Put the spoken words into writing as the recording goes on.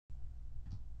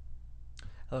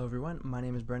Hello everyone, my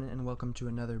name is Brennan and welcome to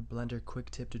another Blender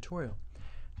quick tip tutorial.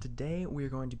 Today we are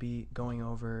going to be going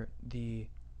over the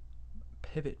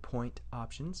pivot point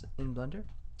options in Blender.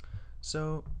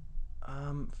 So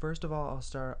first of all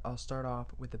I'll start off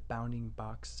with the bounding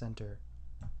box center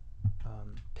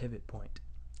pivot point.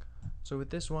 So with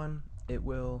this one it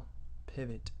will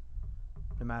pivot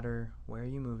no matter where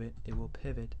you move it, it will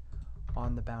pivot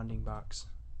on the bounding box.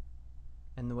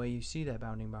 And the way you see that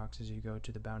bounding box is you go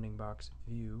to the bounding box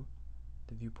view,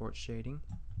 the viewport shading,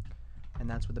 and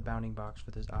that's what the bounding box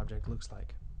for this object looks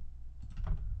like.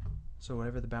 So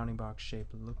whatever the bounding box shape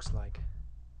looks like,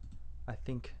 I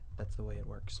think that's the way it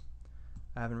works.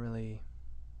 I don't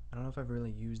know if I've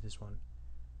really used this one.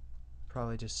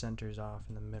 Probably just centers off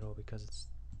in the middle because it's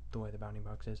the way the bounding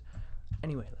box is.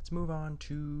 Anyway, let's move on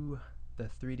to the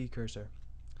 3D cursor.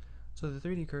 So the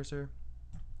 3D cursor,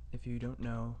 if you don't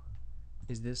know,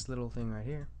 is this little thing right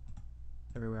here.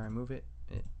 Everywhere I move it,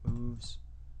 it moves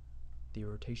the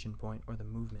rotation point or the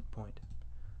movement point.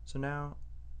 So now,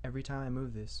 every time I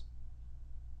move this,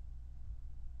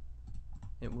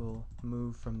 it will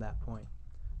move from that point.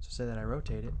 So say that I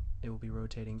rotate it, it will be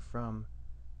rotating from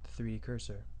the 3D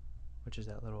cursor, which is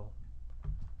that little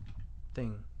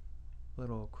thing,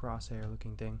 little crosshair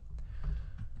looking thing.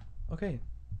 Okay,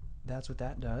 that's what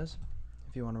that does.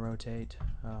 If you want to rotate,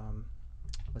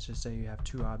 let's just say you have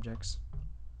two objects.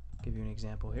 I'll give you an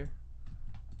example here.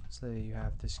 Say you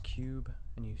have this cube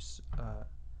and you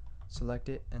select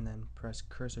it and then press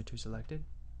cursor to selected.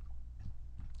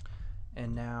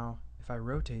 And now if I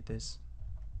rotate this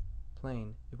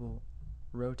plane, it will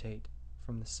rotate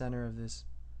from the center of this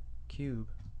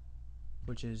cube,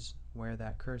 which is where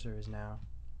that cursor is now.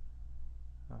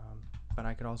 But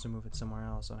I could also move it somewhere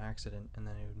else on accident and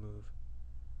then it would move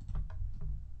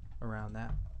around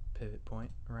that pivot point,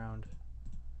 around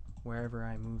wherever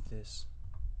I move this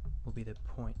will be the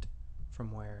point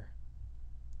from where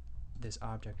this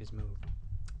object is moved,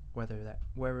 whether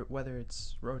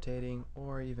it's rotating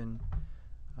or even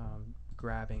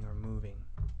grabbing or moving.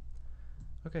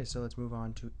 Okay, so let's move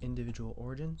on to individual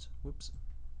origins. Whoops,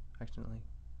 I accidentally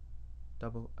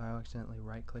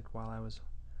right clicked while I was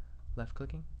left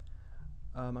clicking.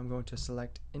 I'm going to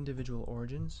select individual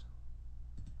origins,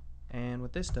 and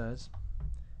what this does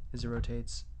is it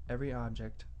rotates every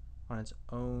object on its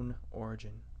own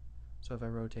origin. So if I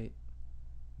rotate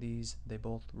these, they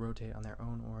both rotate on their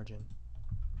own origin.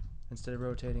 Instead of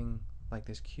rotating like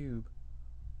this cube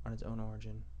on its own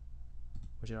origin,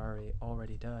 which it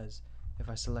already does, if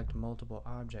I select multiple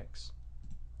objects,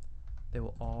 they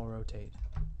will all rotate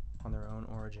on their own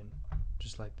origin,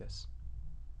 just like this.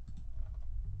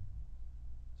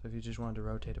 So if you just wanted to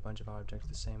rotate a bunch of objects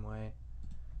the same way,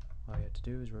 all you have to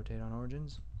do is rotate on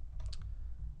origins.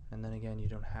 And then again, you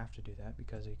don't have to do that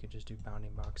because you could just do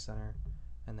bounding box center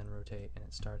and then rotate, and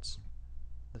it starts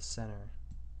the center.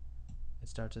 It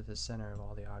starts at the center of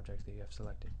all the objects that you have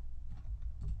selected.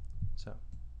 So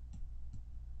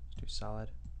let's do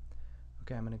solid.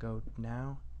 Okay, I'm going to go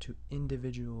now to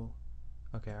individual.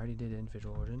 Okay, I already did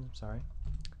individual origins. I'm sorry.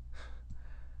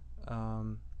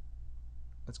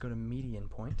 Let's go to median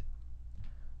point.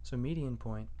 So median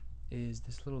point is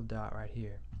this little dot right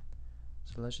here.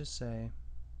 So let's just say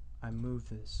I move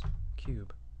this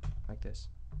cube like this.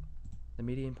 The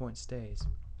median point stays,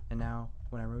 and now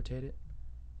when I rotate it,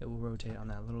 it will rotate on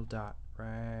that little dot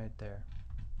right there.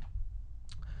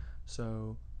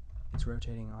 So it's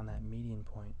rotating on that median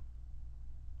point.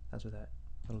 That's what that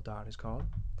little dot is called.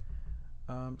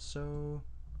 So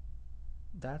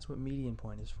that's what median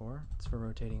point is for. It's for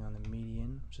rotating on the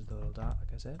median, which is the little dot,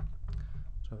 like I said.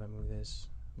 So if I move this,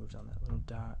 it moves on that little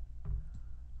dot.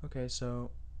 Okay, so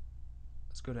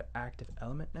let's go to active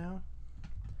element now.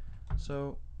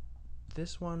 So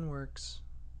this one works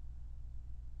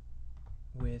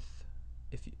with,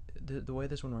 the way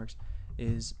this one works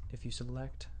is if you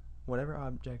select whatever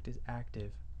object is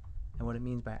active, and what it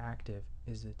means by active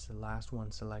is it's the last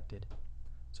one selected.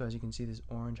 So as you can see, this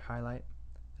orange highlight,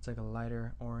 it's like a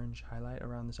lighter orange highlight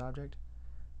around this object,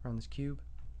 around this cube.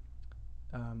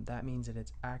 That means that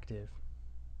it's active.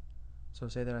 So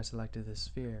say that I selected this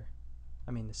sphere,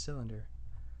 the cylinder,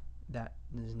 that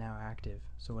is now active.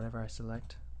 So whatever I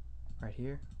select right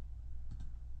here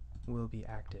will be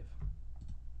active.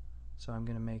 So I'm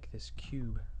going to make this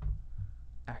cube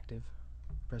active.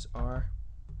 Press R,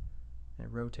 and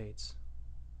it rotates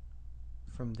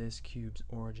from this cube's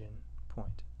origin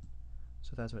point.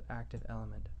 So that's what active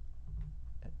element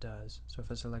it does. So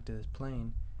if I selected this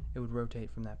plane, it would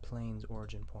rotate from that plane's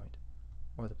origin point,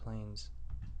 or the plane's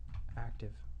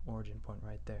active origin point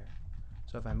right there.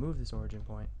 So if I move this origin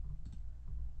point,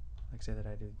 like say that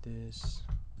I do this,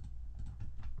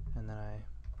 and then I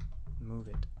move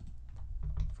it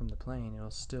from the plane,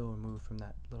 it'll still move from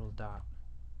that little dot.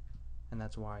 And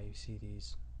that's why you see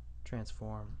these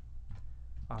transform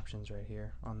options right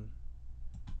here on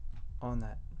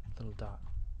that little dot.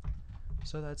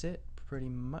 So that's it, pretty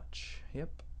much.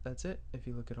 Yep, that's it. If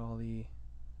you look at all the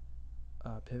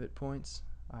pivot points,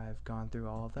 I've gone through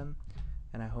all of them,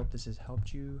 and I hope this has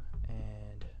helped you,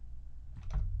 and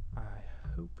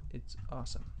I hope it's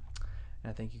awesome. And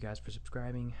I thank you guys for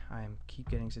subscribing. I keep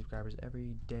getting subscribers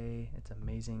every day. It's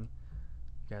amazing.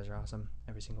 You guys are awesome,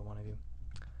 every single one of you.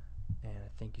 And I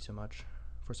thank you so much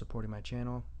for supporting my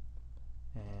channel,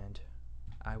 and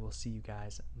I will see you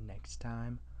guys next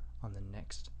time on the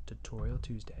next Tutorial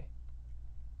Tuesday.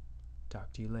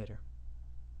 Talk to you later.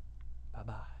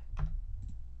 Bye-bye.